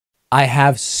I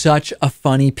have such a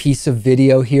funny piece of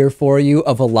video here for you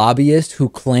of a lobbyist who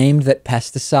claimed that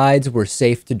pesticides were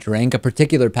safe to drink, a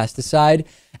particular pesticide,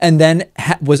 and then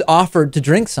was offered to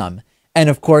drink some. And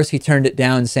of course, he turned it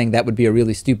down, saying that would be a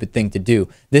really stupid thing to do.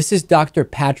 This is Dr.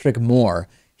 Patrick Moore.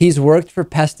 He's worked for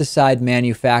pesticide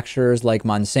manufacturers like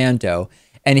Monsanto,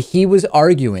 and he was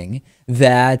arguing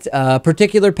that a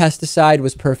particular pesticide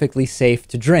was perfectly safe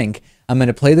to drink. I'm going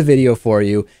to play the video for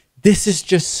you. This is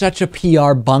just such a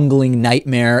PR bungling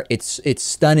nightmare. It's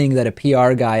stunning that a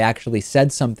PR guy actually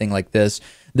said something like this.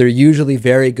 They're usually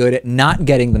very good at not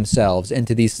getting themselves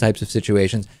into these types of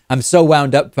situations. I'm so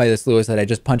wound up by this, Lewis, that I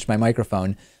just punched my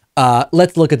microphone.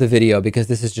 Let's look at the video because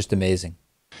this is just amazing.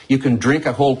 You can drink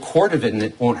a whole quart of it and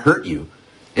it won't hurt you.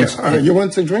 You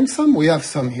want to drink some? We have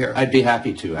some here. I'd be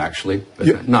happy to, actually.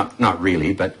 But not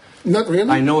really, but... Not really?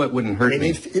 I know it wouldn't hurt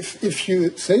me. If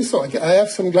you say so, I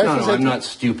have some glyphosate. No, I'm not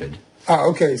stupid. Ah,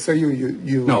 okay, so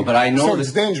you... No, but I know... So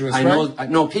it's dangerous, right?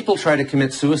 No, people try to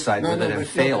commit suicide with it and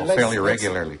fail fairly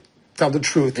regularly. Tell the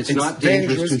truth. It's not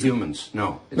dangerous to humans.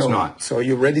 No, it's not. So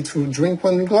you're ready to drink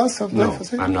one glass of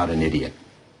glyphosate? No, I'm not an idiot.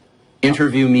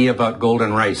 Interview me about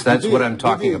golden rice. That's what I'm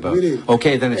talking about.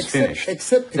 Okay, then it's finished.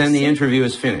 Then the interview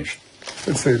is finished.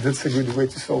 That's a good way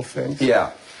to solve things.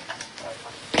 Yeah.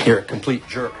 You're a complete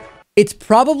jerk. It's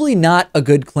probably not a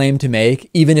good claim to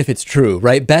make, even if it's true,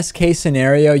 right? Best case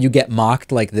scenario, you get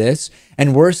mocked like this,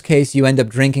 and worst case, you end up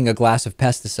drinking a glass of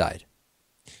pesticide.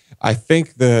 I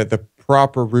think the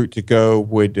proper route to go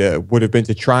would have been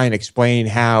to try and explain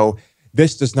how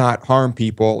this does not harm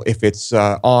people if it's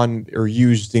on or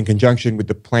used in conjunction with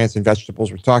the plants and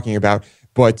vegetables we're talking about.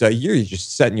 But you're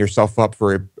just setting yourself up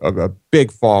for a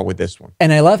big fall with this one.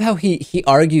 And I love how he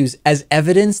argues as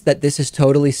evidence that this is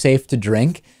totally safe to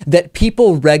drink, that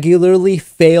people regularly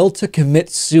fail to commit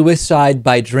suicide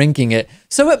by drinking it,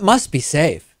 so it must be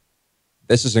safe.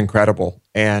 This is incredible.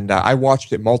 And I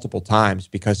watched it multiple times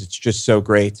because it's just so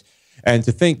great. And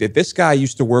to think that this guy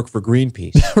used to work for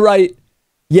Greenpeace. Right.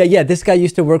 Yeah, this guy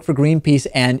used to work for Greenpeace,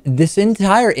 and this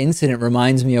entire incident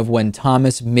reminds me of when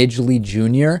Thomas Midgley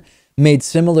Jr. made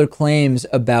similar claims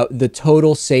about the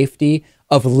total safety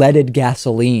of leaded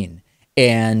gasoline.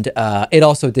 And it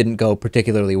also didn't go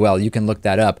particularly well. You can look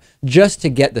that up. Just to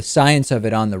get the science of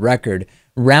it on the record,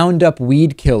 Roundup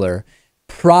weed killer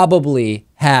probably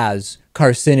has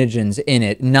carcinogens in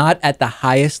it, not at the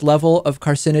highest level of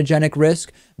carcinogenic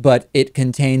risk, but it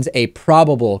contains a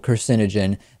probable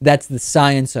carcinogen. That's the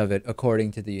science of it,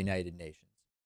 according to the United Nations.